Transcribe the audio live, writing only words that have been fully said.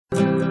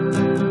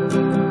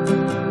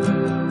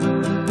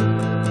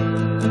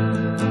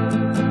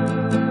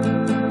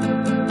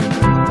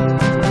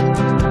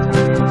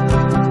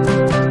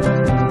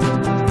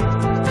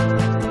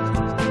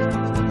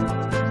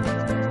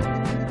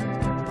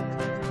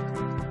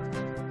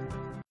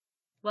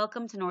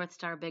Welcome to North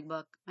Star Big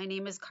Book. My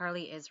name is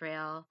Carly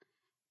Israel,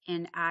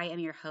 and I am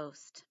your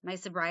host. My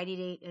sobriety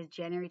date is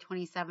January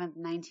 27th,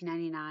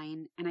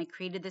 1999, and I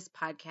created this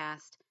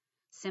podcast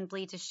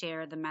simply to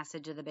share the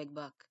message of the Big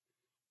Book.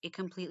 It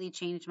completely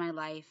changed my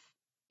life.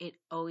 It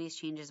always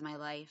changes my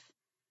life,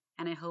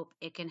 and I hope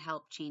it can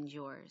help change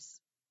yours.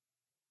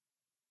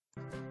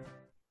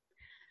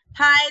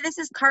 Hi, this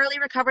is Carly,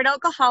 recovered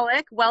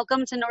alcoholic.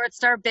 Welcome to North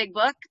Star Big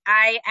Book.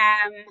 I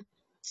am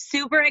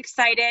super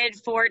excited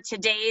for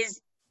today's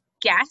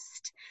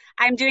guest.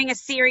 I'm doing a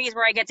series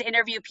where I get to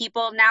interview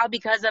people now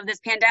because of this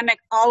pandemic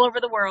all over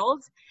the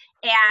world.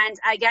 And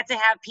I get to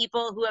have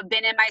people who have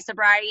been in my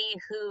sobriety,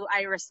 who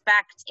I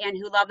respect and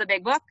who love the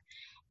Big Book.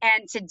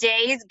 And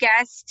today's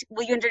guest,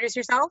 will you introduce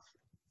yourself?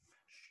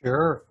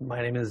 Sure.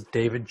 My name is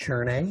David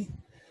Chernay,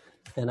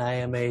 and I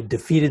am a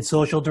defeated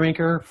social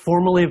drinker,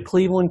 formerly of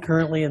Cleveland,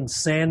 currently in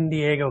San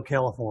Diego,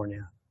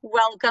 California.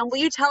 Welcome. Will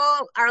you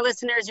tell our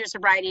listeners your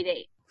sobriety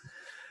date?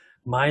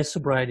 My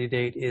sobriety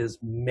date is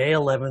May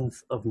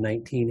 11th of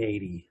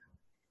 1980.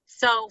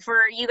 So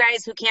for you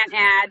guys who can't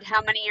add,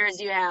 how many years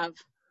do you have?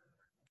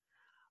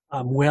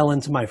 I'm well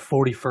into my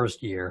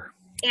 41st year.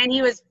 And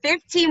he was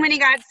 15 when he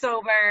got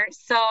sober.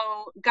 So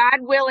God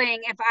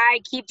willing, if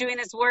I keep doing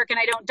this work and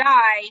I don't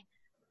die,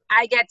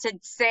 I get to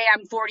say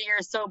I'm 40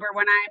 years sober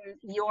when I'm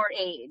your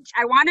age.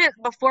 I want to,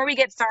 before we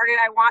get started,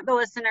 I want the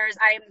listeners,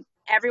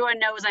 everyone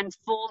knows I'm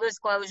full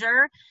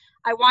disclosure.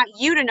 I want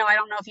you to know, I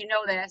don't know if you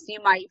know this,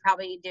 you might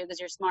probably do because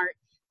you're smart.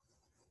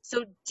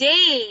 So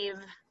Dave,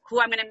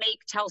 who I'm going to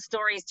make tell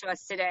stories to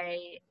us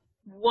today,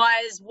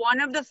 was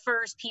one of the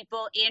first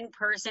people in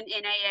person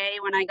in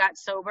AA when I got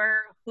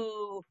sober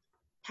who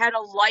had a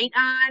light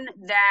on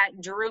that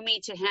drew me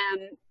to him,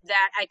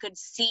 that I could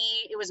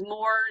see it was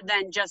more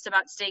than just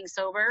about staying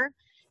sober.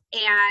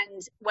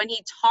 And when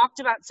he talked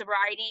about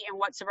sobriety and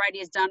what sobriety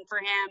has done for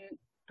him,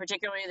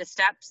 particularly the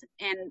steps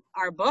in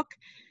our book,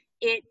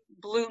 it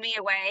blew me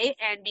away.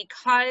 And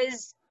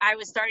because I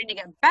was starting to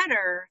get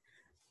better,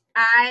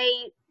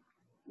 I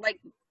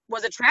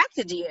was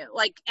attracted to you,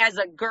 as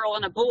a girl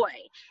and a boy.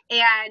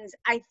 And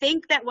I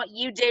think that what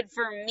you did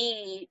for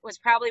me was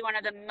probably one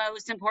of the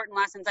most important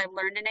lessons I've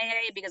learned in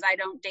AA, because I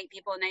don't date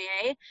people in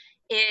AA,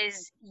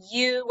 is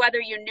you, whether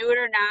you knew it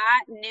or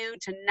not, knew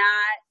to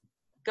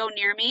not go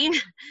near me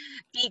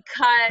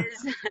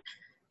because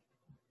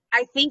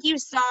I think you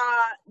saw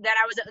that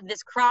I was at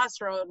this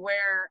crossroad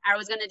where I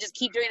was going to just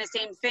keep doing the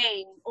same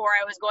thing, or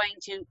I was going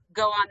to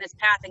go on this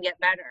path and get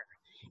better.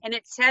 And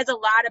it says a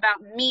lot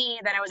about me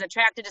that I was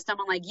attracted to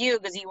someone like you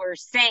because you were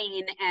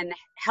sane and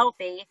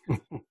healthy.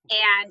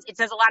 And it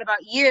says a lot about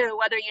you,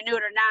 whether you knew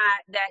it or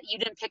not, that you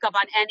didn't pick up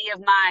on any of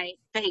my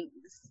things.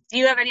 Do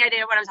you have any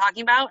idea what I'm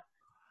talking about?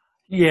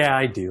 Yeah,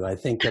 I do. I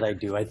think that I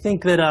do. I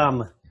think that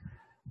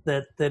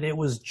that it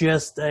was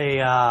just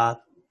the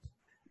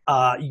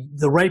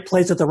right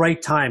place at the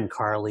right time,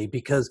 Carly,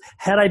 because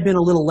had I been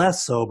a little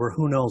less sober,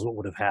 who knows what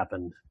would have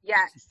happened.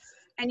 Yes.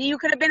 And you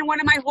could have been one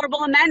of my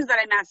horrible amends that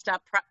I messed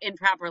up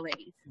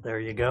improperly. There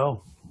you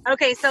go.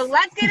 Okay, so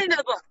let's get into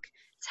the book.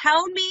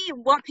 Tell me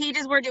what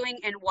pages we're doing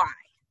and why.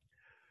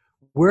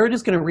 We're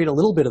just going to read a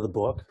little bit of the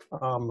book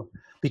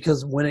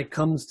because when it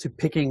comes to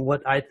picking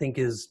what I think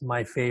is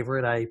my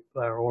favorite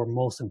or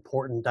most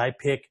important, I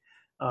pick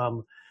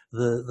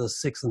the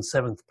sixth and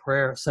seventh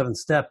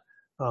step,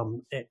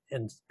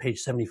 and page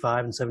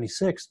 75 and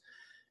 76.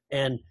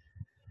 And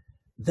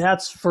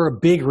that's for a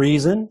big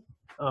reason.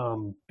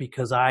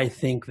 Because I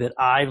think that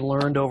I've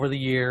learned over the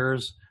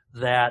years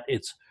that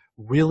it's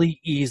really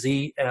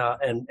easy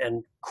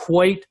and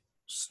quite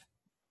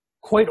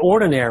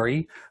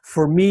ordinary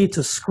for me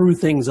to screw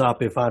things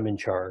up if I'm in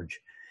charge.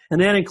 And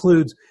that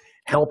includes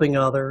helping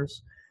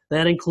others.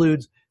 That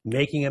includes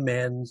making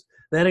amends.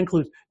 That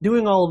includes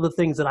doing all of the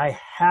things that I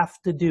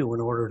have to do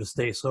in order to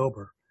stay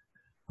sober.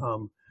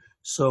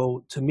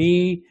 So to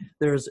me,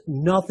 there's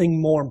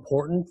nothing more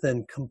important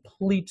than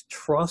complete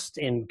trust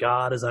in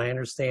God as I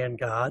understand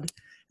God.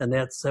 And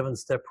that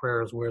 7-step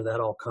prayer is where that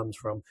all comes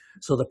from.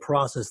 So the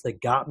process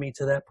that got me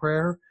to that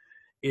prayer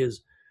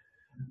is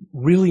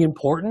really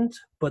important,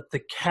 but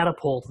the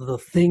catapult, the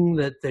thing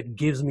that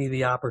gives me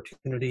the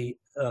opportunity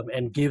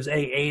and gives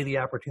AA the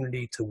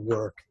opportunity to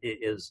work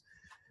is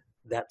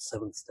that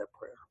 7-step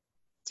prayer.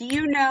 Do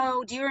you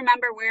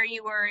remember where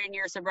you were in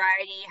your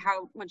sobriety,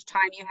 how much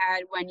time you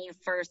had when you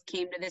first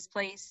came to this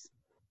place?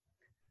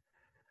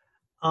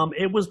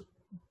 It was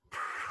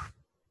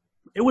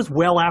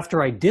well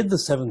after I did the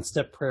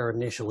 7-step prayer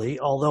initially,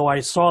 although I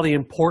saw the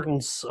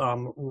importance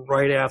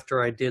right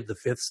after I did the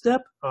 5th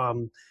step.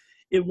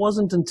 It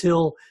wasn't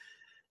until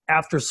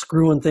after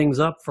screwing things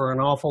up for an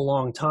awful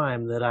long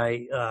time that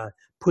I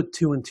put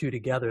 2 and 2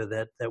 together,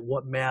 that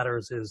what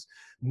matters is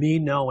me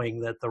knowing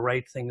that the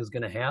right thing is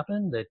going to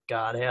happen, that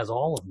God has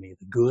all of me,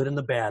 the good and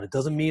the bad. It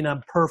doesn't mean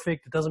I'm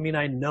perfect. It doesn't mean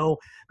I know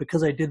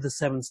because I did the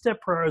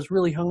 7-step prayer. I was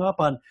really hung up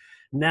on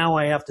now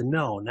I have to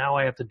know. Now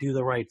I have to do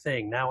the right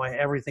thing. Now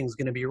everything's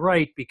going to be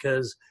right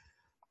because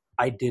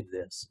I did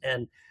this.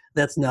 And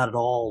that's not at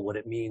all what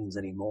it means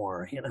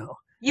anymore,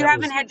 You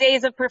haven't had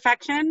days of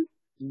perfection?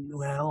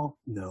 Well,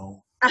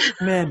 no.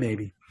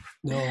 Maybe.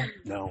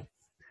 No.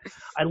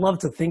 I love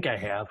to think I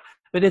have,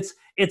 but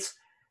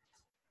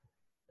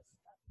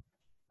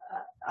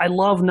I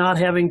love not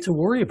having to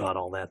worry about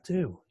all that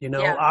too. You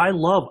know, Yeah. I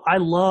love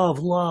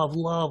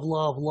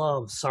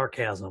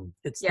sarcasm.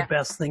 It's the Yeah.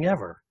 best thing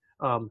ever.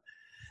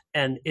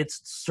 And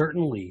it's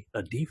certainly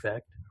a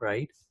defect,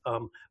 right?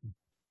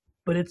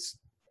 But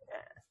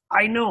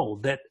I know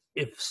that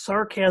if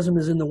sarcasm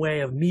is in the way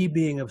of me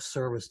being of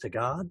service to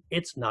God,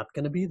 it's not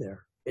going to be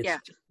there. It's Yeah.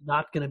 just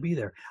not going to be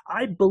there.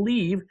 I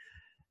believe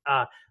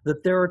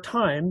that there are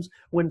times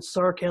when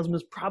sarcasm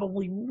is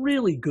probably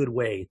really good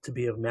way to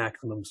be of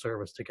maximum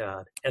service to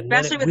God, and then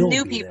Especially it with will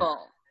new be there.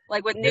 people.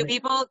 Like with new Then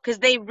people, because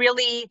they're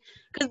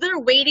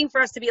waiting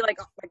for us to be like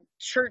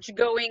church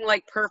going,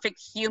 like perfect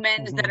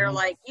humans that are Mhm.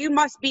 like, you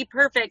must be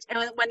perfect. And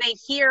when they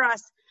hear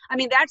us, I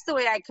mean, that's the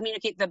way I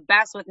communicate the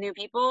best with new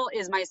people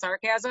is my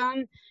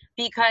sarcasm,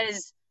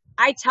 because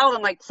I tell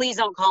them like, please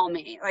don't call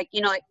me. Like,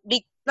 you know,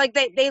 like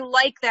they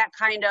like that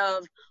kind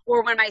of,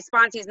 or when my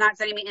sponsor's not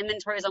sending me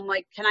inventories, I'm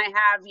like, can I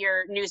have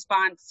your new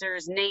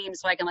sponsor's name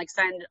so I can like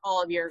send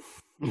all of your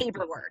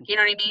paperwork? You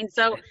know what I mean?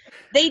 So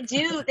they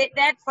do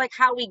that's like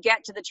how we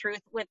get to the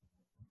truth with,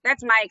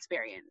 that's my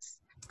experience.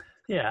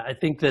 Yeah, I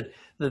think that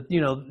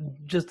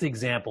just the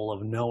example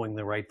of knowing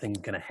the right thing's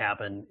going to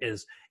happen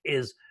is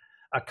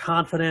a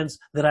confidence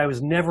that I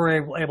was never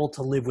able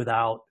to live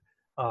without,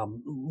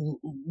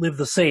 live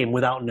the same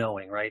without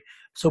knowing, right?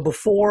 So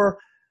before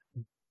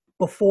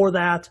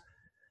that,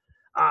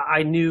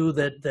 I knew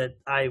that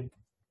I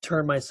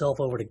turned myself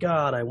over to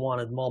God. I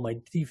wanted all my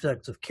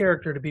defects of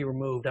character to be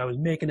removed. I was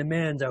making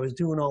amends. I was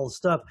doing all the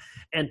stuff,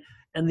 and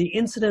the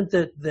incident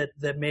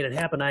that made it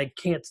happen, I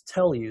can't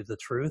tell you the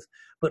truth,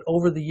 but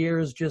over the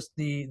years, just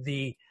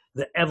the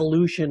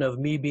evolution of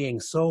me being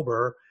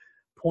sober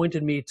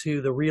pointed me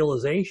to the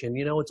realization.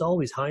 You know, it's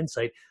always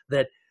hindsight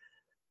that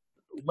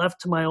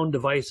left to my own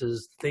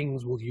devices,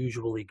 things will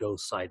usually go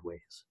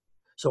sideways.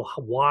 So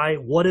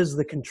what is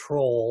the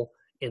control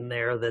in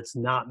there that's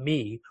not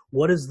me?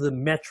 What is the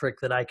metric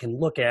that I can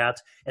look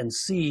at and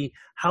see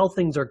how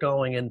things are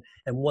going and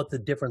what the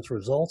different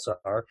results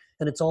are?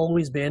 And it's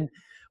always been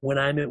when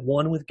I'm at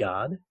one with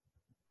God,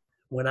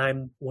 when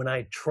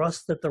I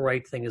trust that the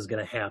right thing is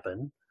going to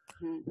happen,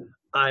 Mm-hmm.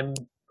 I'm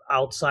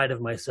outside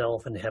of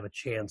myself and have a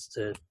chance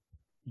to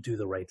do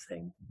the right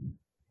thing.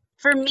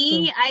 For So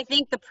me, I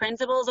think the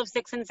principles of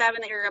 6 and 7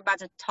 that you're about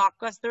to talk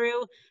us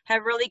through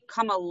have really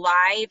come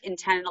alive in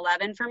 10 and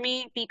 11 for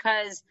me,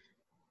 because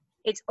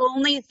it's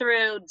only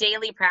through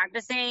daily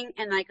practicing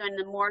and like in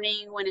the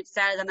morning when it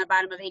says on the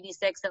bottom of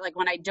 86 that like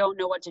when I don't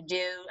know what to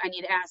do, I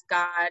need to ask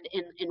God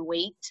and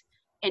wait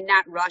and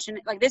not rush. And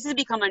like this has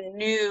become a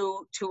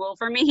new tool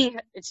for me.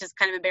 It's just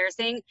kind of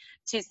embarrassing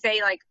to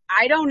say like,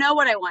 I don't know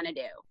what I want to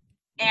do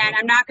and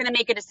I'm not going to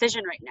make a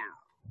decision right now.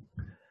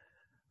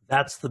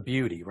 that's the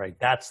beauty, right?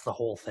 That's the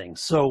whole thing.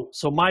 So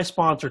my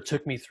sponsor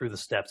took me through the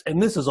steps, and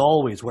this is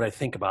always what I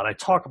think about. I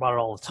talk about it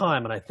all the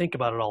time, and I think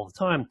about it all the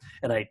time,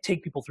 and I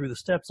take people through the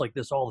steps like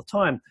this all the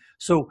time.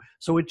 So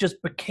it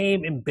just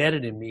became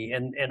embedded in me,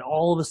 and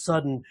all of a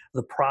sudden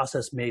the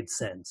process made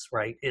sense,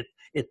 right?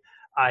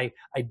 I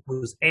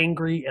was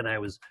angry, and I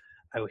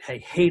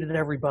hated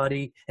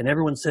everybody, and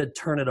everyone said,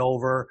 turn it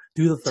over,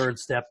 do the third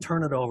step,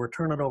 turn it over,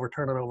 turn it over,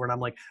 turn it over. And I'm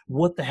like,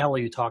 what the hell are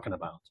you talking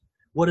about?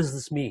 What does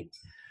this mean?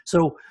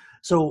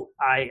 So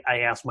I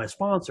asked my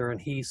sponsor,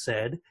 and he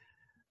said,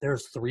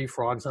 there's 3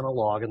 frogs on a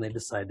log, and they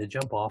decided to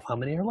jump off. How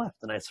many are left?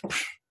 And I said,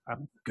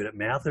 I'm good at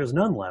math. There's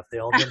none left. They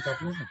all jumped off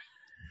the log.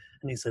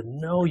 And he said,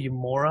 no, you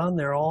moron.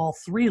 There are all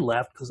 3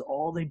 left because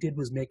all they did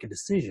was make a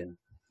decision.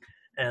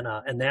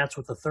 And that's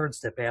what the third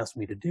step asked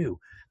me to do,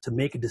 to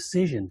make a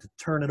decision, to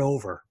turn it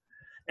over.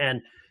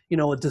 And, you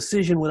know, a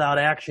decision without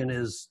action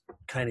is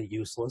kind of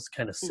useless,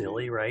 kind of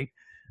silly, right?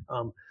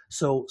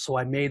 So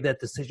I made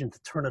that decision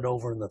to turn it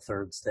over in the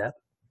third step.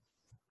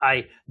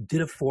 I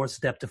did a 4th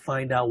step to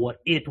find out what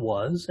it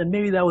was. And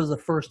maybe that was the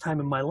first time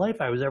in my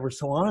life I was ever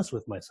so honest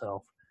with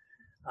myself.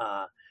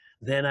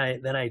 Then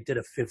I did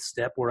a 5th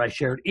step where I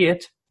shared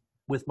it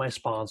with my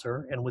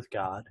sponsor and with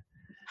God.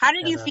 How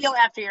did you feel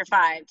after your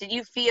 5? Did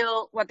you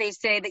feel what they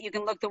say that you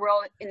can look the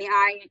world in the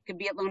eye, you could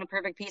be alone in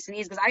perfect peace and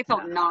ease? Because I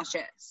felt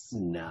nauseous.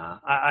 Nah,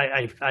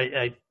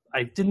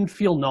 I didn't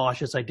feel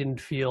nauseous. I didn't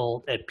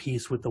feel at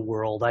peace with the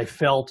world. I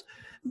felt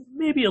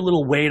maybe a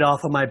little weight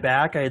off of my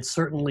back. I had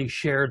certainly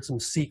shared some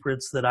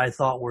secrets that I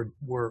thought were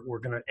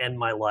going to end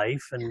my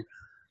life, and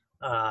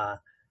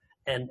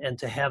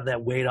to have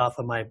that weight off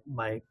of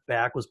my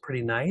back was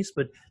pretty nice.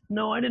 But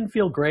no, I didn't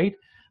feel great.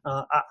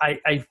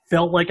 I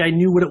felt like I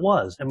knew what it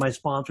was, and my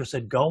sponsor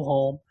said, go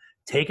home,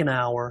 take an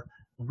hour,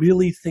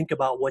 really think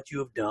about what you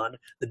have done,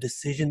 the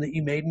decision that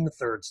you made in the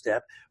 3rd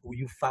step, what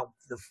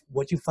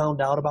you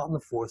found out about in the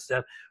 4th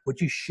step,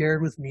 what you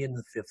shared with me in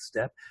the 5th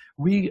step.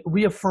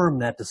 Reaffirm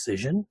that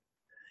decision,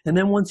 and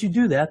then once you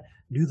do that,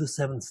 do the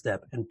 7th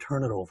step and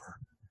turn it over.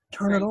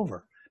 Turn it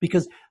over.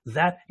 Because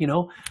that, you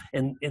know,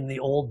 in the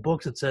old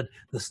books it said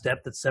the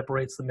step that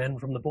separates the men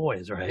from the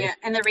boys, right? Yeah,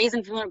 and the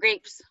raisin from the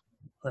grapes.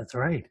 That's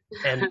right.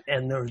 And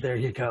there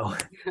you go.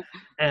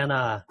 And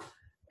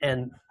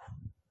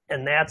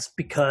and that's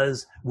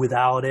because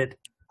without it,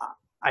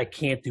 I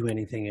can't do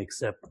anything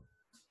except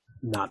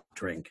not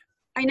drink.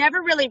 I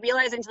never really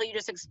realized until you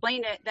just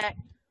explained it that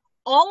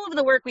all of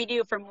the work we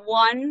do from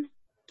 1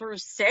 through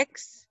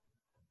 6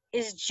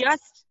 is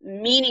just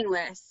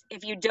meaningless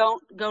if you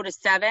don't go to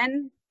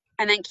 7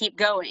 and then keep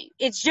going.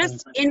 It's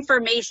just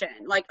information.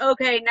 Like,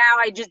 okay, now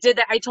I just did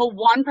that. I told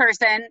one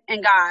person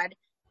and God,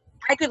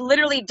 I could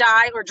literally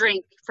die or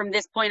drink from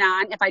this point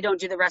on if I don't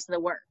do the rest of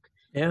the work.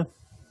 Yeah.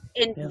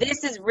 And Yeah.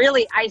 this is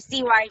really, I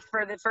see why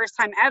for the first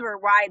time ever,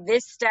 why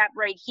this step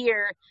right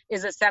here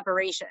is a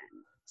separation.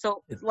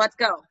 So let's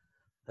go.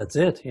 That's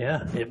it.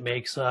 Yeah. It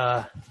makes,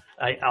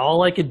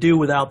 all I could do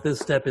without this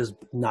step is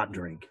not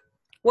drink.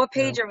 What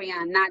page are we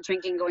on? Not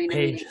drinking, going to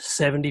Page meetings.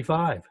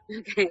 75.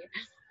 Okay.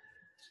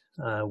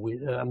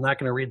 I'm not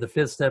going to read the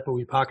 5th step, but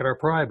we pocket our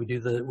pride. We do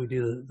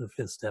the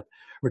 5th step.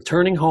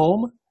 Returning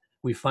home,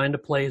 we find a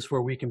place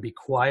where we can be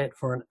quiet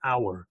for an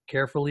hour,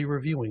 carefully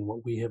reviewing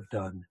what we have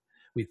done.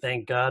 We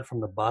thank God from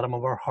the bottom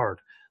of our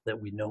heart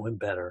that we know him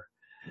better.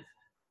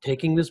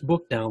 Taking this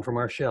book down from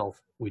our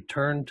shelf, we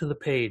turn to the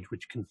page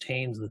which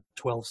contains the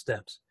 12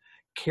 steps.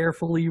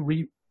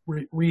 Carefully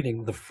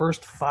reading the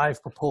first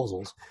 5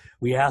 proposals,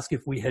 we ask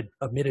if we had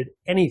omitted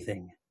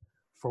anything,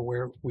 for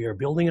where we are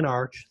building an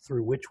arch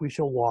through which we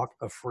shall walk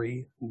a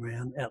free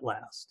man at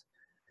last.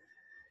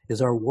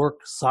 Is our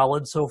work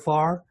solid so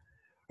far?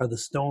 Are the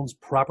stones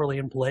properly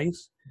in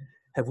place?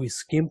 Have we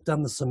skimped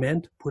on the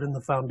cement put in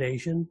the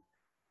foundation?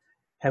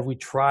 Have we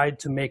tried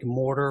to make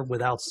mortar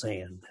without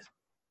sand?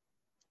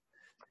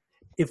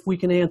 If we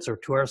can answer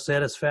to our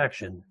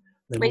satisfaction,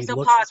 then Wait, so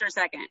pause for a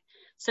second.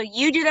 So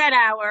you do that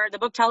hour. The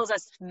book tells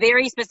us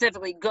very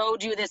specifically, go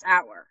do this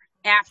hour.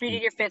 After you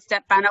did your 5th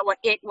step, found out what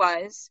it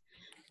was.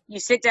 You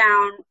sit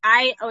down.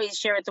 I always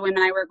share with the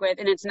women I work with,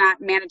 and it's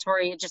not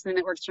mandatory. It's just something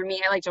that works for me.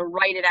 I like to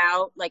write it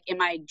out, like in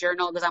my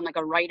journal, because I'm like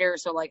a writer.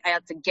 So like I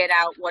have to get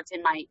out what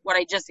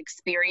I just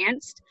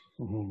experienced.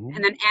 Mm-hmm.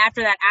 And then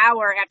after that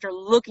hour, after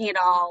looking at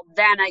all,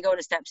 then I go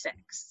to step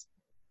 6.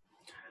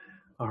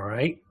 All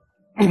right.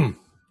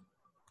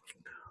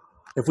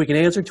 If we can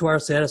answer to our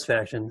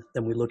satisfaction,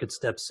 then we look at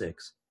step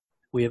 6.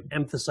 We have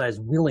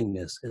emphasized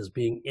willingness as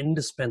being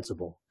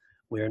indispensable.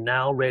 We are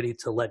now ready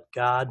to let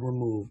God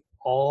remove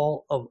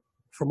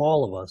from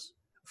all of us.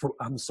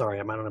 I'm sorry,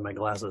 I don't have my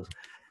glasses.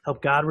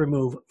 Help God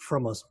remove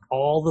from us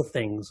all the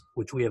things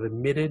which we have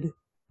admitted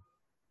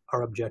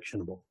are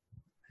objectionable.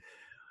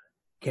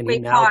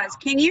 Wait, pause.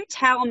 Can you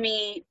tell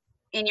me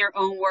in your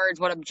own words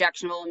what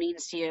objectionable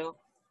means to you?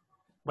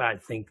 I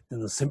think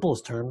in the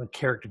simplest term, the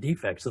character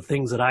defects, the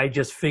things that I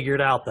just figured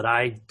out that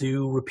I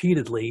do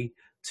repeatedly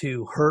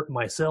to hurt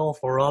myself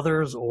or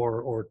others,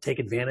 or take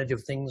advantage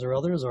of things or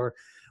others, or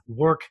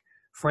work,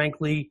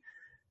 frankly,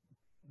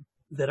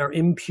 that are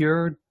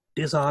impure,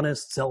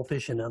 dishonest,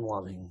 selfish, and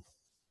unloving.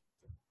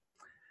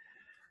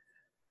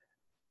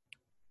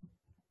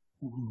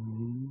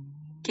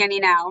 Can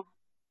you now?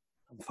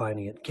 I'm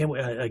finding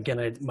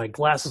it. My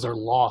glasses are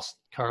lost,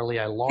 Carly.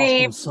 I lost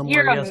them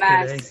somewhere you're a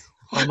yesterday. Mess.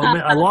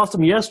 I lost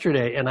them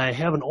yesterday, and I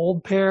have an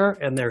old pair,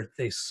 and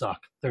they suck.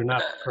 They're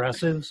not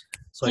progressives.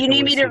 So do you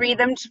need me to read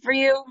them for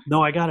you?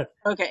 No, I got it.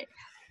 Okay.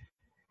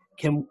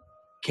 Can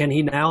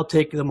he now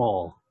take them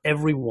all,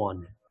 every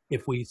one?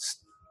 If we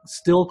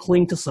still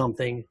cling to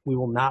something, we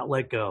will not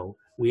let go.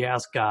 We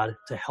ask God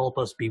to help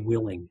us be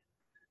willing.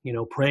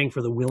 Praying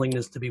for the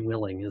willingness to be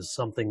willing is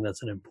something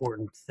that's an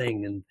important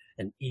thing and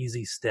an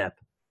easy step.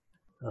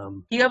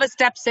 Do you have a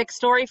step 6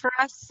 story for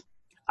us?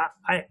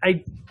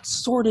 I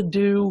sort of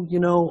do.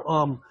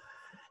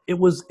 It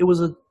was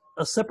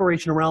a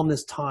separation around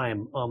this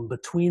time,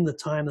 between the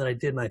time that I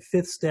did my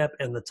 5th step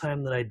and the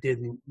time that I did,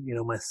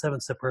 my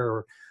 7th step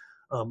prayer,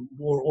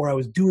 or I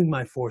was doing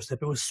my 4th step.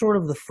 It was sort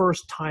of the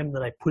first time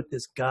that I put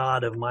this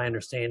God of my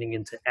understanding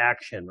into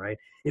action, right?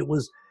 It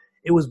was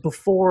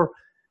before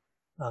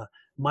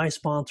my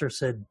sponsor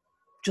said,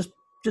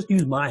 just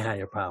use my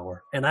higher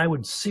power. And I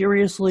would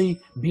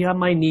seriously be on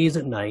my knees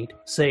at night,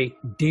 say,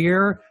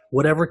 dear,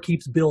 whatever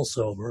keeps Bill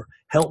sober,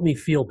 help me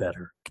feel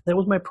better. That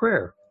was my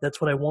prayer. That's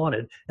what I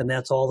wanted. And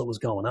that's all that was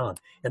going on.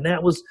 And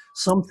that was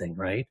something,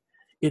 right?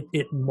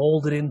 It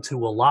molded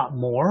into a lot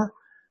more,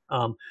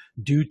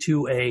 due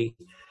to a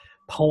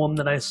poem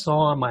that I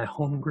saw on my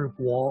home group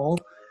wall.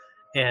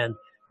 And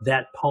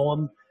that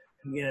poem,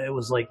 it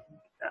was like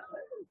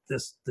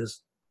this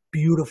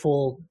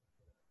beautiful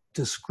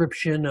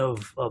description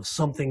of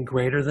something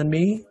greater than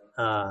me,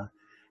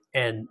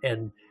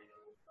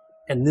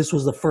 and this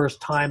was the first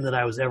time that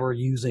I was ever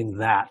using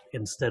that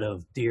instead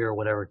of dear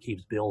whatever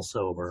keeps Bill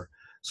sober.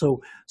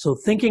 So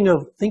thinking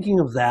of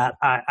that,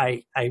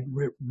 I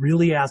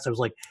really asked. I was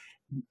like,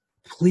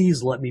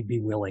 please let me be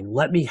willing.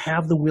 Let me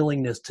have the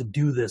willingness to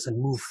do this and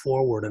move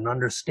forward and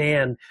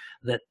understand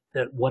that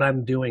what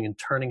I'm doing and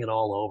turning it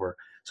all over.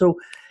 So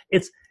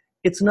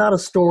it's not a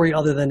story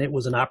other than it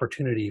was an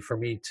opportunity for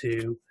me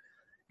to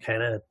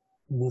kind of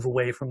move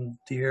away from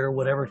dear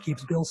whatever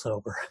keeps Bill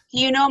sober. Do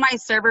you know my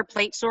server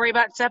plate story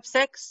about step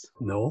 6?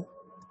 No.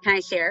 Can I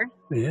share?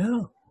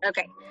 Yeah.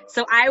 Okay.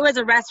 So I was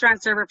a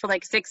restaurant server for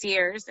like 6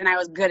 years and I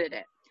was good at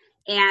it.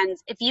 And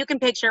if you can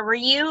picture, were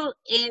you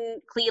in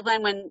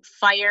Cleveland when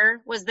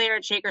Fire was there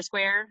at Shaker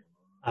Square?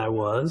 I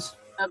was.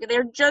 Okay,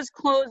 they're just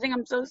closing.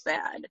 I'm so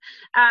sad.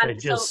 I So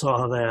just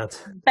saw that.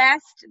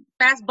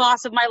 best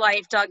boss of my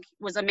life, Doug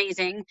was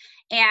amazing,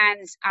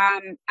 and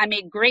I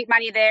made great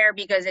money there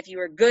because if you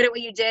were good at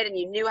what you did and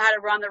you knew how to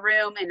run the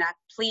room and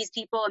please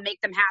people and make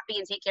them happy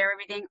and take care of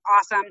everything,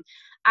 awesome.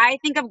 I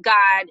think of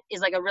God as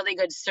like a really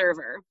good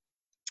server,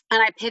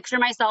 and I picture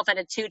myself at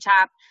a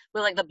two-top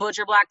with like the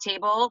butcher block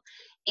table,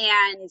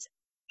 and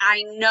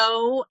I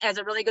know as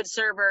a really good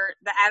server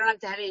that I don't have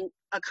to having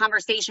a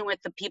conversation with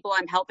the people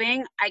I'm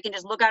helping. I can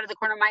just look out of the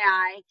corner of my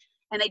eye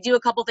and they do a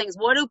couple things.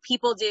 What do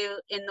people do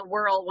in the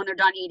world when they're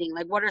done eating?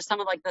 Like, what are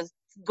some of like the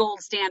gold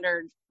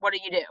standard? What do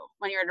you do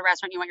when you're at a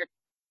restaurant? You want your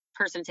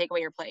person to take away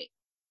your plate.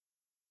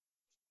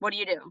 What do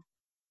you do?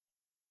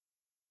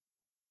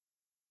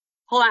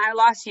 Hold on, I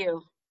lost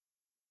you.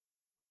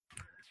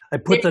 I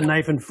put the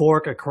knife and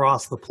fork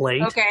across the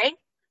plate. Okay.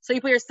 So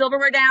you put your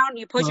silverware down,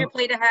 you push your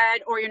plate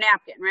ahead or your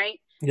napkin, right?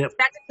 Yep. So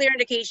that's a clear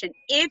indication.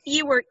 If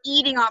you were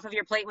eating off of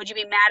your plate, would you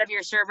be mad of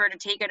your server to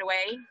take it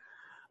away?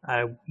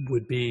 I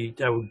would be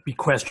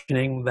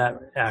questioning that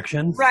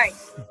action. Right.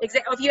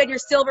 Exactly. If you had your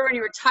silver and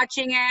you were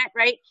touching it,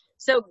 right?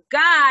 So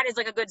God is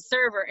like a good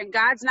server, and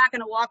God's not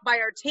going to walk by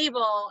our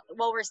table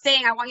while we're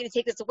saying, I want you to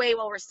take this away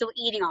while we're still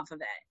eating off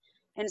of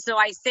it. And so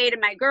I say to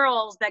my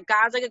girls that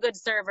God's like a good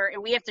server,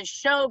 and we have to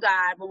show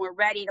God when we're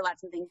ready to let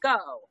something go.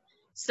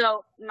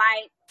 So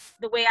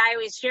the way I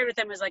always shared with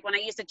them was like when I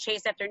used to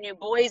chase after new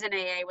boys in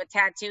AA with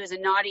tattoos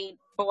and naughty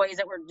boys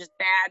that were just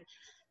bad.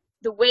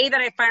 The way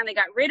that I finally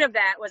got rid of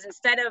that was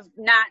instead of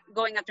not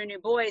going after new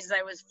boys,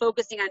 I was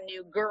focusing on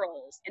new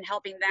girls and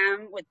helping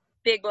them with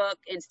Big Book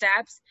and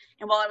steps.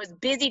 And while I was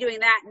busy doing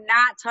that,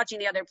 not touching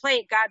the other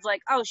plate, God's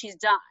like, oh, she's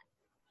done.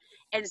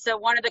 And so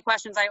one of the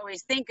questions I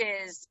always think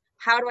is,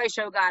 how do I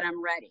show God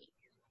I'm ready?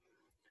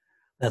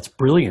 That's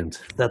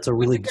brilliant. That's a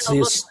really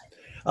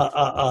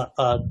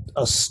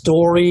a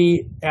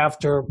story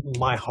after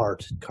my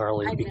heart,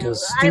 Carly,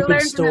 because stupid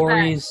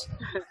stories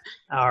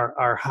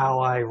are how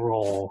I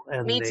roll.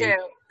 And me too.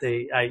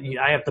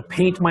 I have to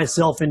paint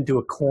myself into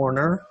a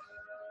corner.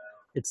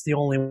 It's the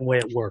only way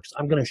it works.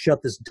 I'm going to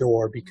shut this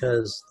door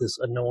because this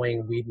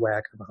annoying weed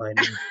whacker behind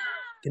me.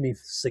 Give me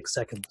 6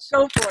 seconds.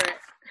 Go for it.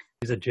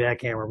 He's a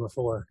jackhammer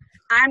before.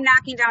 I'm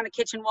knocking down a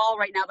kitchen wall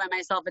right now by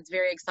myself. It's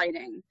very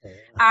exciting.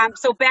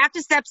 So back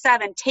to step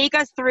 7. Take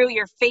us through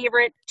your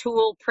favorite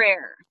tool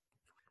prayer.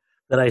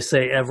 That I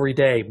say every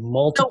day,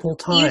 multiple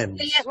times.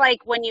 Do you say it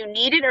like when you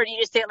need it, or do you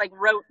just say it like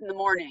rote in the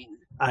morning?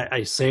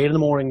 I say it in the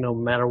morning no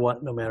matter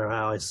what, no matter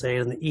how. I say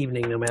it in the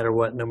evening no matter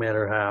what, no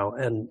matter how.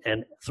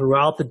 And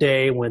throughout the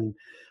day,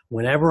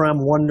 whenever I'm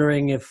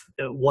wondering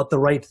what the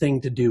right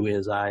thing to do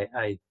is, I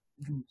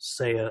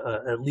say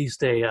at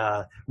least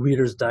a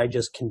Reader's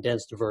Digest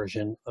condensed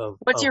version of.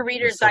 What's your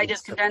Reader's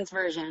Digest condensed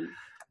version?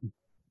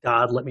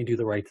 God, let me do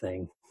the right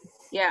thing.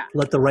 Yeah.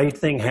 Let the right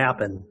thing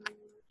happen.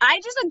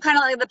 I just am kind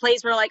of like the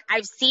place where like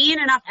I've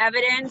seen enough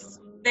evidence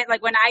that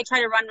like when I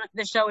try to run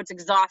the show, it's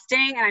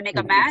exhausting and I make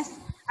a mess.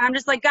 And I'm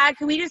just like, God,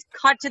 can we just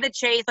cut to the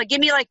chase? Like, give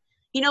me like,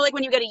 you know, like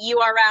when you get a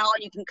URL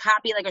and you can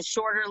copy like a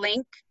shorter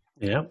link.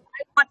 Yeah.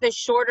 I want the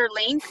shorter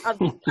link of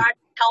God,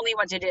 tell me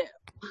what to do.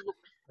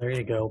 There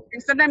you go.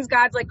 And sometimes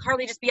God's like,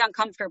 Carly, just be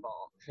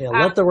uncomfortable. Yeah,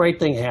 let the right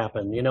thing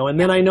happen, you know, and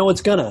then I know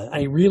it's gonna.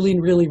 I really,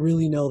 really,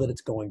 really know that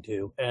it's going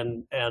to.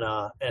 And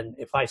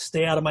if I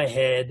stay out of my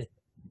head,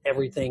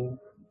 everything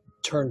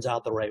turns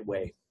out the right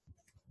way.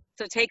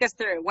 So take us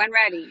through. When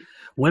ready?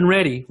 When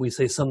ready, we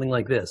say something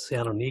like this. See,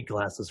 I don't need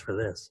glasses for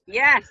this.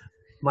 Yes.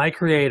 My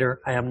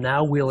Creator, I am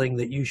now willing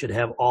that you should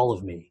have all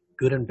of me,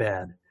 good and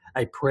bad.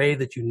 I pray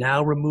that you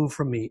now remove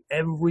from me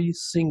every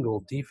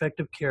single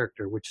defective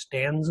character which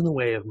stands in the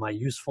way of my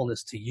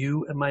usefulness to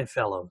you and my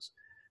fellows.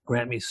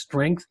 Grant me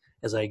strength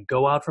as I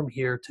go out from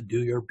here to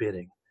do your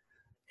bidding.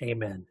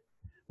 Amen.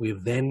 We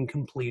have then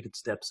completed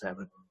step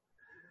 7.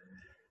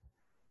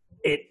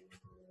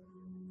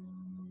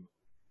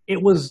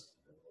 It was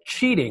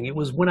cheating. It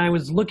was when I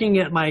was looking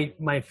at my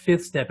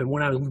 5th step and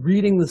when I was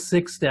reading the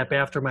 6th step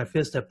after my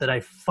 5th step that I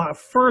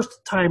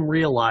first time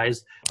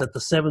realized that the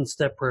 7th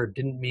step prayer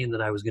didn't mean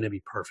that I was going to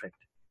be perfect.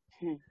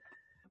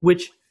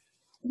 Which,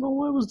 you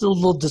know, it was a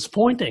little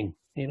disappointing.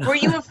 You know? Were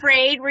you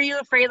afraid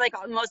like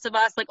most of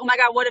us, like, oh my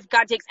God, what if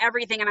God takes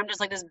everything and I'm just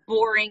like this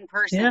boring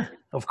person? Yeah,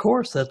 of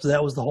course.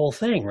 That was the whole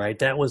thing, right?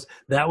 That was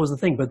the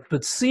thing.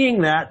 But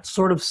seeing that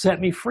sort of set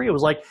me free. It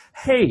was like,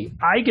 hey,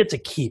 I get to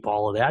keep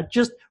all of that.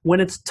 Just when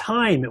it's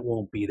time, it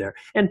won't be there.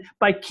 And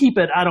by keep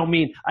it, I don't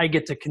mean I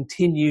get to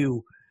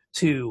continue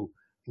to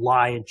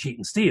lie and cheat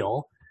and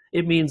steal.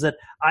 It means that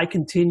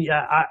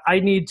I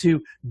need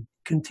to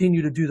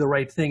continue to do the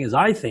right thing as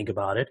I think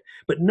about it,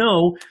 but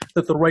know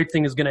that the right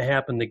thing is going to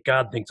happen that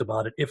God thinks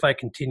about it if I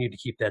continue to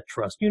keep that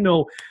trust. You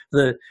know,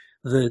 the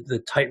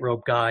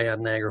tightrope guy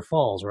on Niagara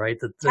Falls, right?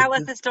 Tell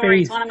us the story.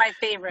 Faith, it's one of my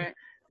favorite.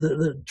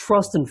 The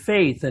trust and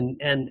faith,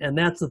 and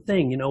that's the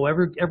thing. You know,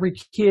 every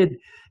kid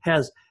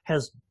has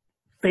has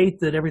faith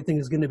that everything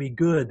is going to be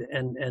good.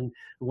 And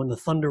when the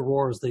thunder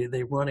roars,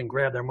 they run and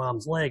grab their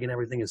mom's leg and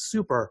everything is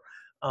super,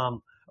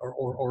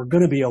 or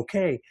going to be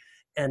okay.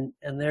 And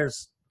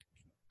there's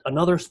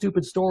another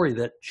stupid story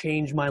that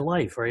changed my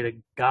life, right? A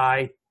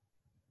guy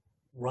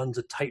runs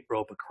a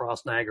tightrope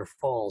across Niagara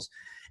Falls,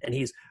 and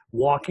he's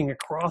walking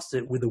across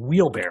it with a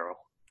wheelbarrow.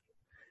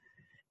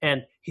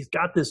 And he's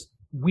got this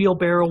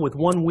wheelbarrow with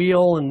one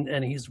wheel,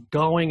 and he's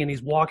going and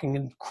he's walking,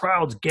 and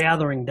crowds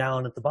gathering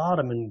down at the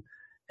bottom and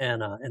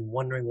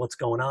wondering what's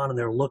going on, and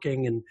they're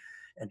looking, and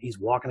he's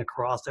walking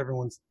across.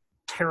 Everyone's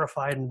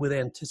terrified and with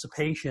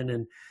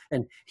anticipation,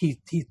 and he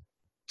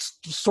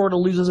sort of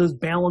loses his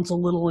balance a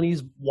little, and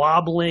he's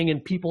wobbling,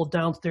 and people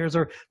downstairs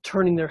are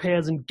turning their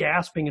heads and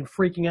gasping and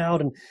freaking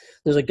out, and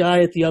there's a guy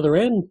at the other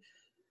end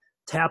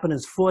tapping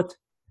his foot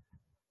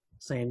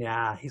saying,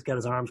 yeah, he's got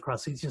his arms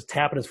crossed. He's just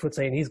tapping his foot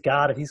saying, he's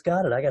got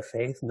it, I got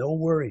faith, no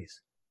worries.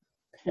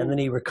 And then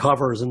he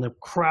recovers, and the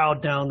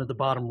crowd down at the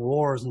bottom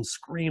roars and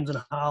screams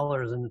and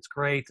hollers, and it's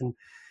great. And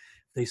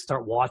they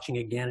start watching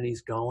again, and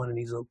he's going, and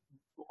he's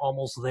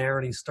almost there,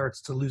 and he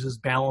starts to lose his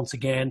balance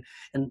again,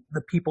 and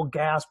the people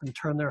gasp and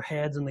turn their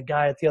heads, and the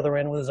guy at the other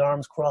end with his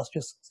arms crossed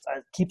just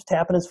keeps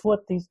tapping his foot.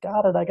 He's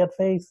got it, I got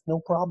faith, no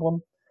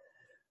problem.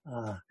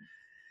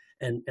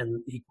 And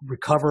he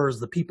recovers.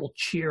 The people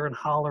cheer and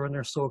holler, and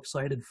they're so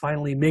excited.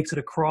 Finally, he makes it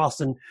across,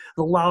 and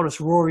the loudest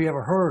roar you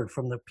ever heard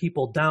from the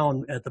people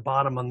down at the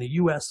bottom on the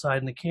U.S. side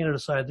and the Canada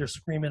side. They're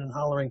screaming and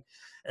hollering,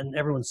 and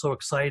everyone's so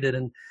excited.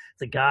 And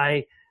the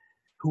guy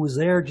who was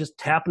there just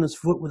tapping his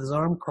foot with his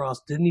arm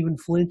crossed didn't even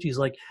flinch. He's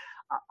like,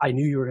 I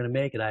knew you were going to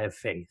make it. I have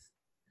faith.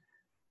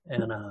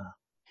 And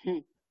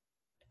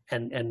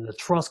and the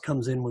trust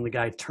comes in when the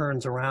guy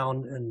turns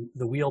around and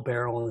the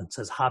wheelbarrow and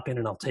says, hop in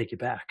and I'll take you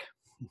back.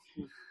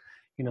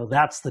 You know,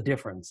 that's the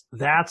difference.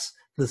 That's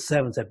the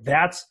 7th step.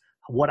 That's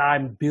what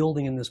I'm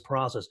building in this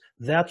process.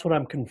 That's what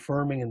I'm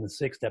confirming in the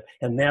 6th step.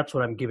 And that's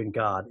what I'm giving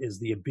God, is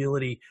the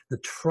ability, the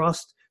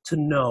trust to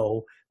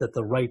know that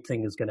the right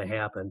thing is going to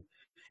happen.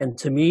 And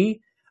to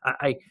me,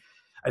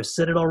 I've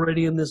said it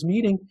already in this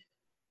meeting,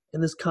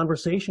 in this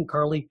conversation,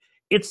 Carly,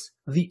 it's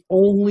the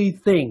only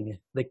thing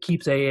that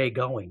keeps AA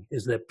going,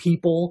 is that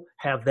people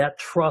have that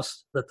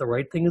trust that the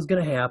right thing is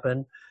going to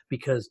happen,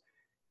 because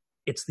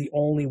it's the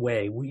only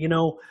way. You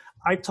know,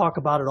 I talk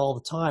about it all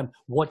the time.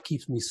 What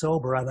keeps me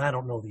sober? And I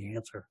don't know the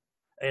answer.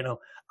 You know,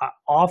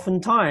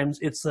 oftentimes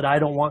it's that I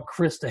don't want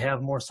Chris to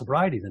have more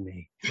sobriety than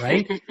me,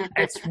 right?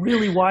 That's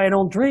really why I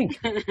don't drink.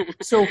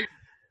 So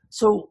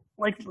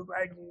like,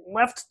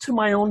 left to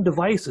my own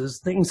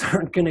devices, things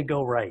aren't going to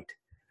go right.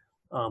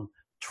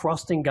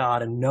 Trusting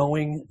God and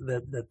knowing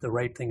that the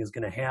right thing is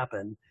going to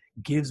happen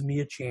gives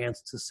me a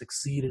chance to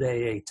succeed at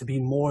AA, to be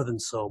more than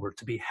sober,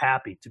 to be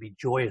happy, to be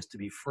joyous, to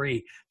be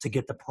free, to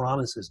get the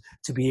promises,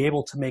 to be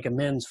able to make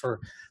amends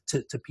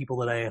to people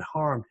that I had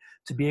harmed,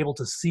 to be able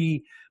to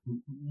see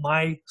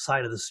my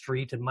side of the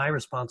street and my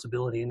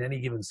responsibility in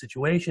any given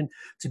situation,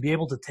 to be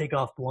able to take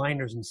off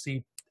blinders and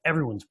see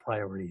everyone's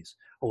priorities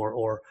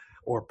or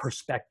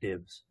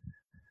perspectives.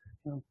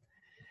 You know,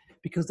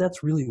 because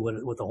that's really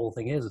what the whole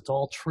thing is. It's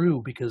all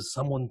true because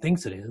someone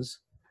thinks it is.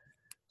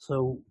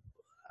 So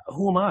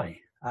who am I?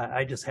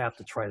 I just have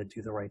to try to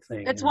do the right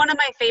thing. It's one of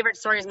my favorite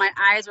stories. My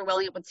eyes were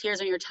welling up with tears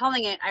when you were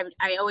telling it.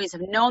 I always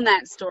have known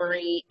that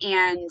story.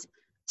 And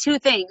 2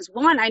 things.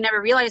 One, I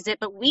never realized it,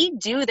 but we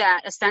do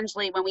that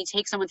essentially when we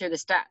take someone through the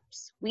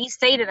steps. We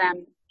say to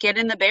them, get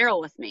in the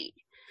barrel with me,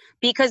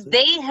 because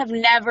they have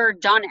never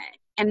done it.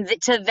 And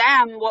to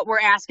them, what we're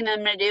asking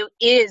them to do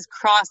is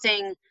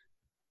crossing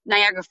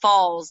Niagara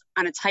Falls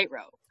on a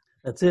tightrope.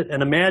 That's it.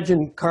 And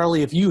imagine,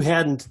 Carly, if you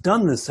hadn't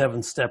done this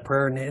 7-step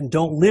prayer and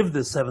don't live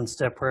this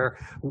 7-step prayer,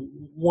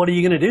 what are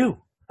you going to do?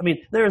 I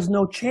mean, there's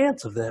no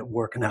chance of that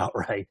working out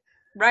right.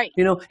 Right.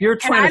 You know, you're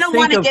trying and I don't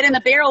want to get in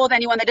the barrel with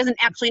anyone that doesn't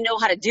actually know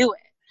how to do it.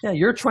 Yeah,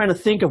 you're trying to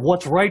think of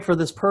what's right for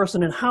this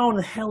person, and how in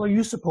the hell are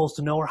you supposed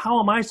to know, or how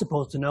am I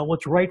supposed to know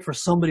what's right for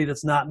somebody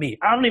that's not me?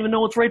 I don't even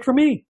know what's right for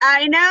me.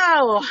 I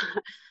know.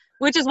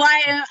 Which is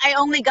why I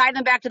only guide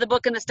them back to the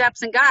book and the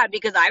steps and God,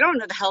 because I don't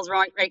know the hell's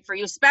right for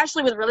you,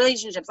 especially with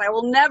relationships. I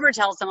will never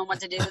tell someone what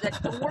to do. That's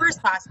the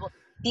worst possible.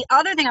 The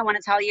other thing I want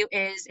to tell you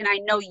is, and I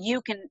know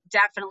you can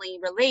definitely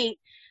relate,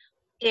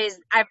 is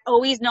I've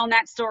always known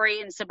that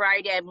story in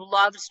sobriety. I've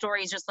loved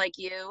stories just like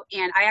you.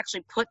 And I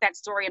actually put that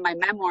story in my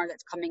memoir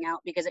that's coming out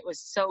because it was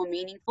so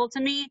meaningful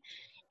to me.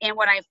 And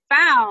what I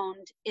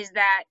found is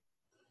that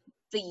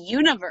the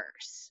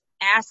universe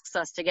asks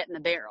us to get in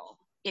the barrel.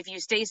 If you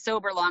stay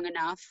sober long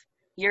enough,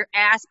 you're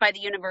asked by the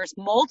universe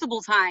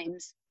multiple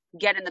times,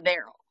 get in the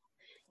barrel.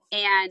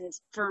 And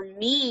for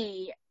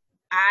me,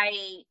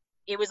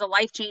 it was a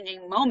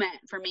life-changing moment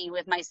for me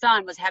with my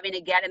son, was having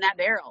to get in that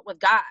barrel with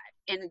God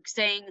and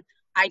saying,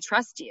 I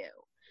trust you.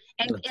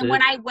 And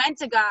when I went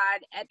to God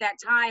at that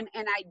time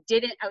and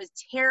I was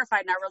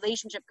terrified, and our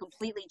relationship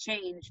completely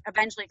changed,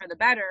 eventually for the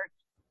better.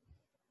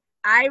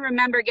 I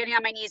remember getting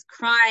on my knees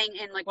crying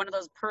in like one of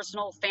those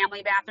personal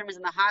family bathrooms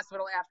in the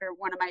hospital after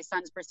one of my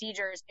son's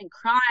procedures, and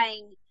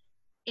crying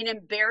an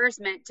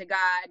embarrassment to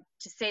God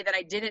to say that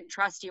I didn't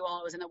trust you while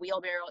I was in the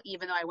wheelbarrow,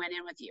 even though I went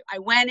in with you. I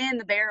went in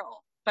the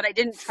barrel, but I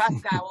didn't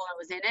trust God while I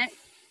was in it.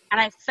 And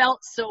I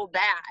felt so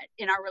bad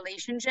in our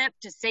relationship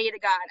to say to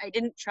God, I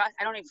didn't trust,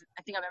 I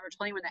think I've ever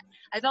told anyone that.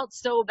 I felt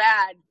so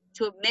bad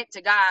to admit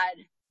to God,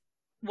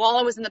 while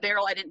I was in the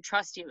barrel, I didn't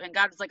trust you. And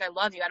God was like, I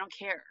love you. I don't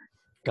care.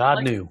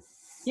 God knew.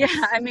 Yeah.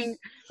 I mean,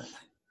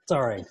 it's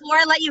all right. Before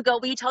I let you go,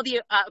 will you tell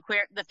the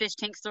fish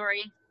tank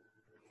story?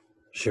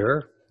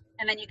 Sure.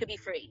 And then you could be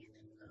free.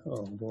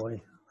 Oh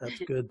boy, that's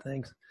good.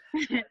 Thanks.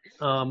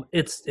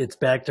 It's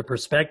back to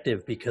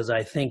perspective, because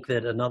I think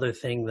that another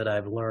thing that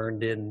I've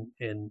learned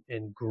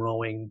in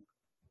growing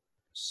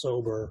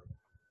sober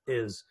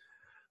is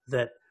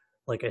that,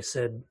 like I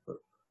said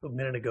a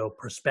minute ago,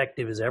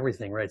 perspective is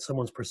everything, right?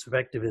 Someone's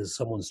perspective is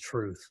someone's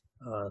truth.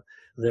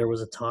 There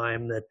was a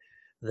time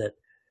that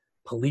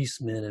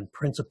policemen and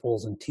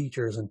principals and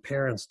teachers and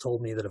parents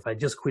told me that if I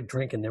just quit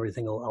drinking,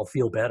 everything I'll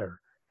feel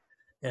better.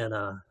 And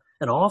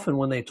often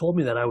when they told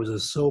me that, I was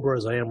as sober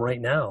as I am right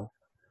now.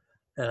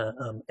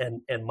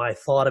 And my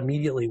thought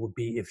immediately would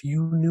be, if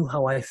you knew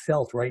how I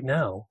felt right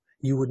now,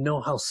 you would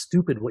know how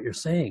stupid what you're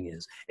saying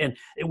is. And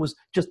it was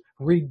just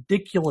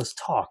ridiculous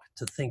talk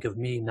to think of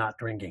me not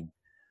drinking.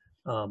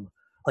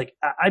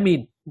 I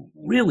mean,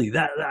 really,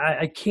 that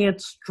I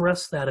can't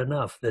stress that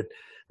enough,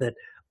 that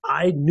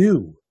I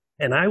knew,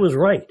 and I was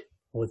right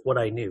with what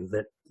I knew,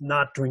 that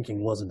not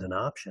drinking wasn't an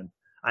option.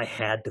 I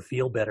had to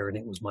feel better, and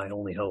it was my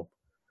only hope.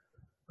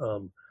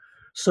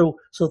 So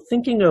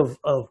thinking of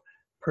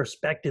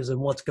perspectives and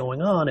what's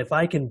going on, if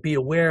I can be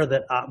aware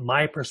that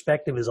my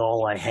perspective is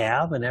all I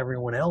have, and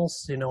everyone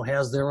else,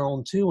 has their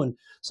own too, and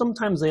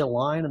sometimes they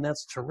align, and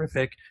that's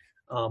terrific.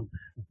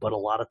 But a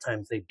lot of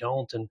times they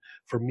don't. And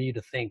for me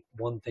to think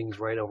one thing's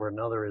right over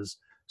another is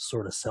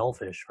sort of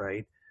selfish,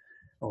 right?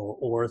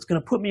 Or it's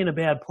going to put me in a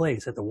bad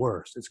place at the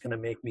worst. It's going to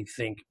make me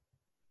think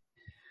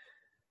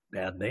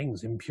bad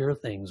things, impure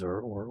things,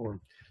 or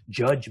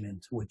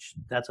judgment, which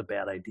that's a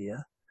bad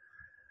idea.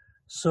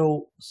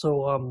 So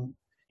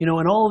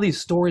in all of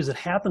these stories that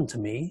happened to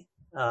me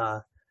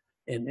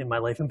in my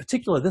life, in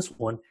particular this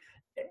one,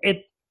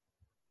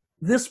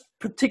 this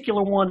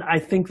particular one, I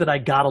think that I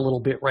got a little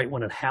bit right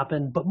when it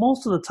happened, but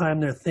most of the time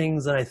they're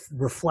things that I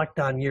reflect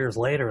on years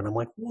later, and I'm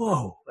like,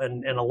 whoa,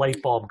 and a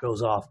light bulb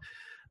goes off.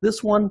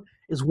 This one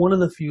is one of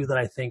the few that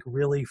I think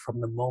really, from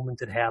the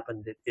moment it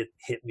happened, it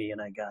hit me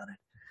and I got it.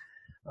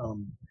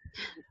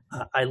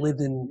 I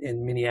lived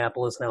in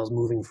Minneapolis, and I was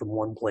moving from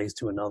one place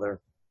to another.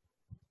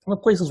 And the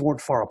places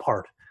weren't far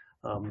apart.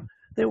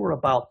 They were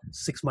about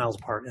 6 miles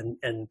apart,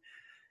 and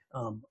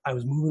I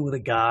was moving with a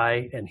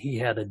guy, and he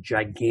had a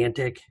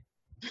gigantic,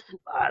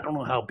 I don't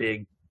know how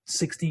big,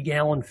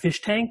 60-gallon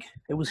fish tank.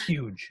 It was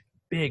huge,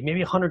 big, maybe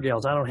 100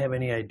 gallons. I don't have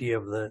any idea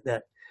of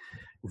that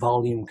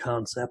volume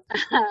concept,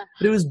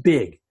 but it was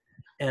big.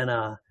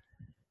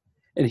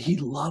 And he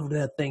loved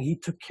that thing. He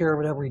took care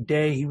of it every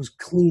day. He was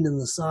cleaning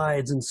the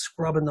sides and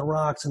scrubbing the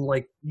rocks and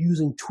like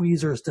using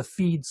tweezers to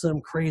feed some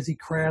crazy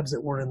crabs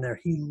that weren't in there.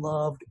 He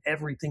loved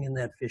everything in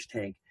that fish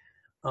tank.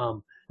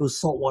 It was a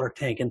saltwater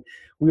tank, and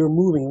we were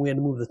moving. We had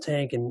to move the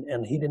tank,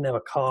 and he didn't have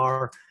a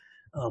car,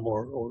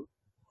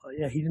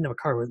 he didn't have a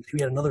car.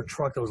 He had another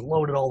truck that was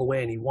loaded all the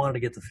way, and he wanted to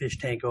get the fish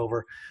tank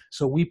over.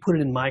 So we put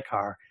it in my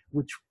car,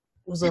 which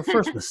was our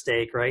first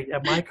mistake, right?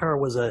 My car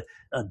was a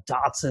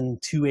Datsun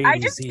 280ZX. I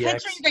just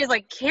picture you guys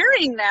like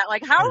carrying that.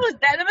 Like, how was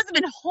that? That must have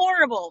been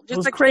horrible. It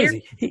was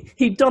crazy.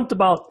 He dumped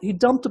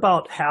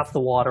about half the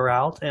water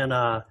out, and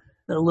a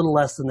little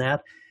less than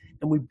that.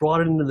 And we brought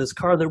it into this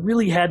car that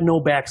really had no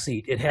back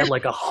seat. It had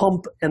like a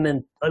hump, and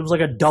then it was like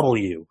a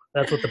W.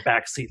 That's what the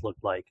back seat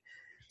looked like.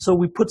 So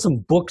we put some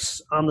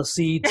books on the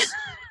seats,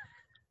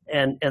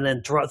 and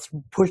then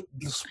put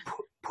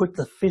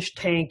the fish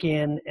tank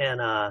in,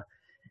 and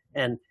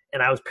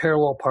I was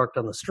parallel parked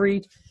on the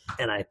street,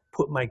 and I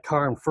put my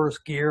car in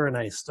first gear, and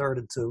I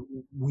started to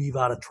weave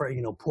out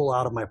pull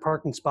out of my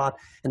parking spot.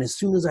 And as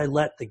soon as I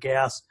let the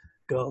gas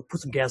go,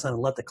 put some gas on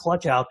and let the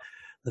clutch out,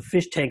 the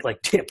fish tank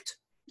like tipped.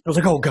 I was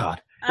like, oh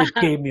God, it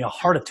gave me a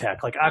heart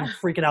attack. Like, I'm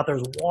freaking out.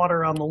 There's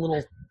water on the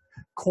little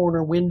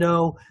corner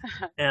window,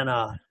 and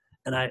I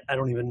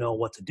don't even know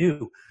what to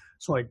do.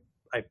 So I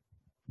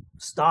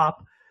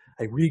stop,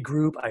 I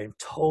regroup, I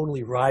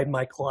totally ride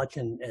my clutch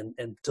and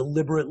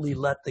deliberately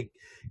let the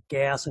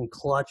gas and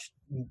clutch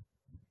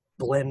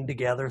blend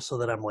together so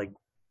that I'm like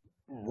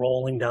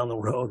rolling down the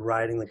road,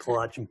 riding the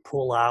clutch, and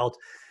pull out.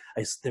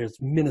 There's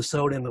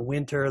Minnesota in the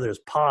winter, there's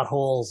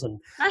potholes, and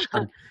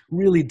I'm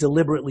really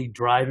deliberately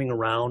driving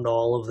around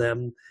all of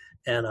them.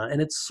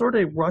 And it's sort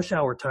of rush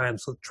hour time,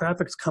 so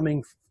traffic's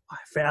coming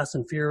fast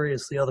and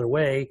furious the other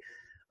way.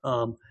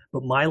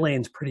 But my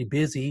lane's pretty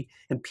busy,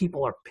 and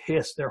people are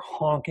pissed. They're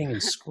honking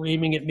and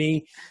screaming at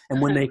me. And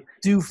when they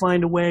do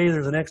find a way,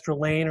 there's an extra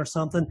lane or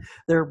something,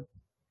 they're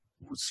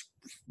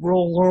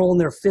rolling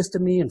their fist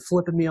at me and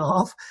flipping me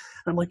off.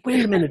 And I'm like,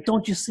 wait a minute,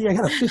 don't you see I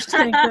got a fish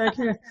tank back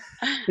here?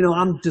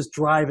 I'm just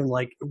driving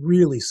like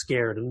really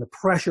scared, and the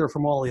pressure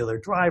from all the other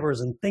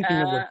drivers and thinking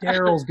of what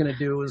Daryl's going to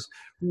do is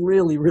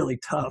really, really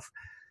tough.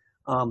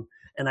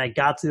 And And I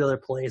got to the other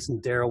place,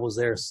 and Daryl was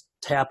there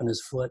tapping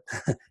his foot,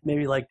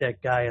 maybe like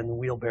that guy in the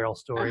wheelbarrow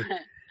story.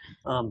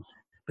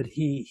 But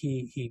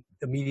he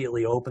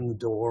immediately opened the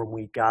door, and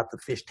we got the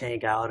fish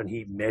tank out, and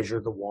he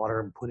measured the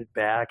water and put it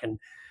back. And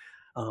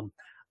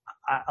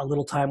a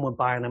little time went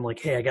by, and I'm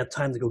like, hey, I got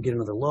time to go get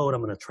another load.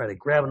 I'm going to try to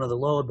grab another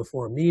load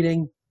before a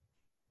meeting.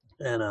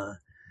 And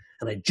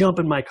I jump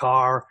in my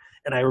car,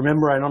 and I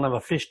remember I don't have a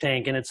fish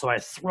tank in it, so I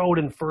throw it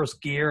in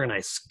first gear, and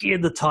I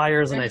skid the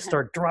tires, and I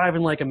start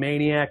driving like a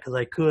maniac because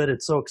I could.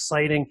 It's so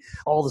exciting.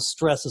 All the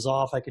stress is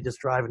off. I could just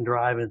drive,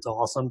 and it's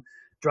awesome.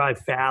 Drive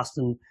fast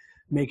and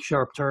make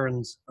sharp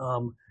turns.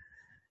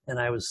 And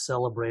I was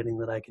celebrating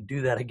that I could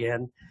do that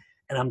again.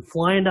 And I'm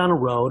flying down a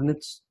road, and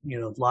it's,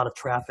 a lot of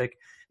traffic,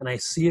 and I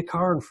see a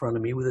car in front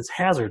of me with its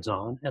hazards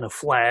on and a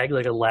flag,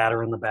 like a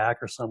ladder in the back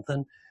or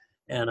something.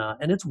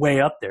 And it's way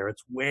up there.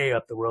 It's way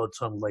up the road.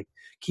 So I'm like,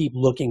 keep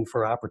looking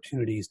for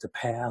opportunities to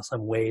pass.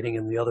 I'm waiting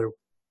in the other,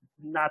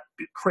 not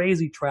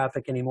crazy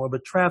traffic anymore,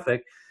 but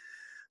traffic.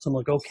 So I'm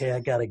like, okay, I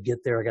got to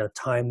get there. I got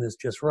to time this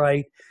just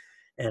right.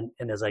 And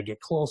as I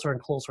get closer and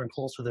closer and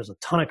closer, there's a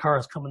ton of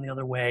cars coming the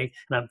other way.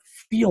 And I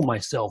feel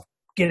myself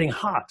getting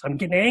hot. I'm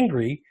getting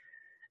angry.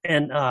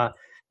 And I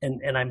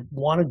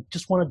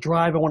just want to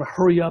drive. I want to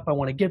hurry up. I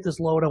want to get this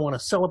load. I want to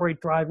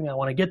celebrate driving. I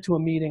want to get to a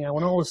meeting. I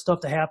want all this stuff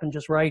to happen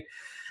just right.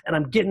 And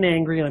I'm getting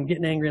angry, and I'm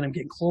getting angry, and I'm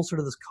getting closer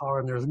to this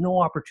car, and there's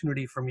no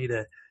opportunity for me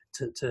to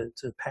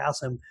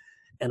pass him.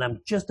 And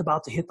I'm just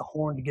about to hit the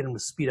horn to get him to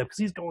speed up because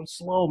he's going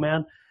slow,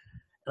 man.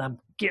 And I'm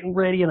getting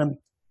ready, and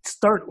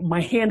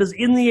my hand is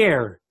in the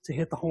air to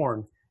hit the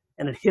horn,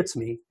 and it hits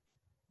me.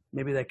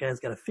 Maybe that guy's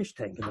got a fish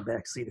tank in the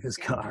back seat of his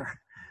car.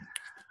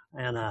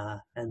 And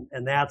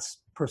that's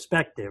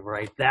perspective,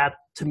 right? That,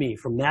 to me,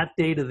 from that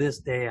day to this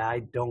day, I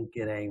don't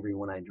get angry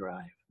when I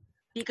drive.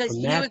 Because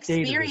you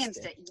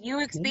experienced it.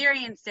 You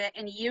experienced it,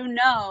 and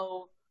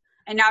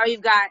and now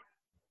you've got,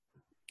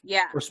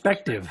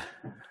 perspective.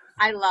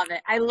 I love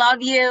it. I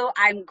love you.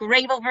 I'm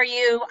grateful for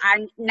you.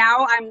 I'm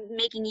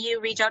making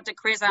you reach out to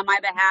Chris on my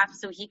behalf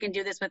so he can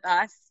do this with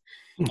us.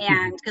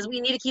 And because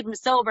we need to keep him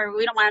sober.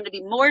 We don't want him to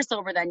be more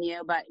sober than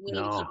you, but we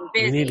need to keep him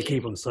busy. We need to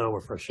keep him sober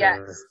for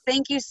sure. Yes.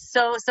 Thank you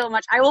so, so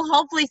much. I will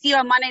hopefully see you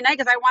on Monday night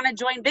because I want to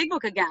join Big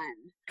Book again.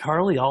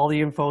 Carly, all the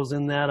info's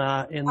in that.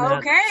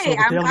 Okay,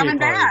 I'm coming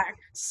back.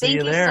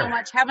 Thank you so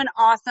much. Have an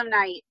awesome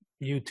night.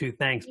 You too.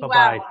 Thanks.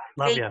 Bye-bye.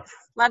 Love you.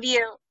 Love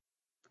you.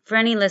 For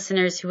any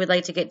listeners who would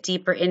like to get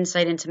deeper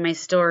insight into my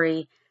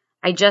story,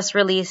 I just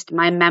released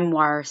my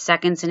memoir,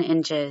 Seconds and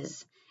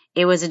Inches.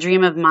 It was a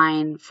dream of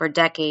mine for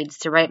decades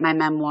to write my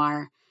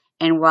memoir,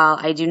 and while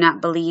I do not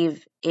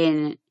believe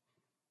in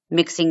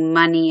mixing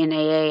money and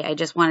AA, I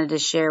just wanted to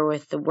share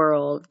with the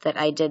world that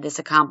I did this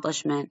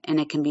accomplishment, and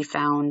it can be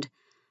found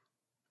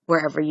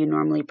wherever you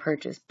normally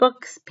purchase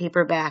books,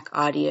 paperback,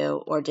 audio,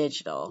 or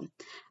digital.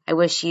 I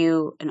wish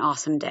you an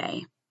awesome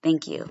day.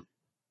 Thank you.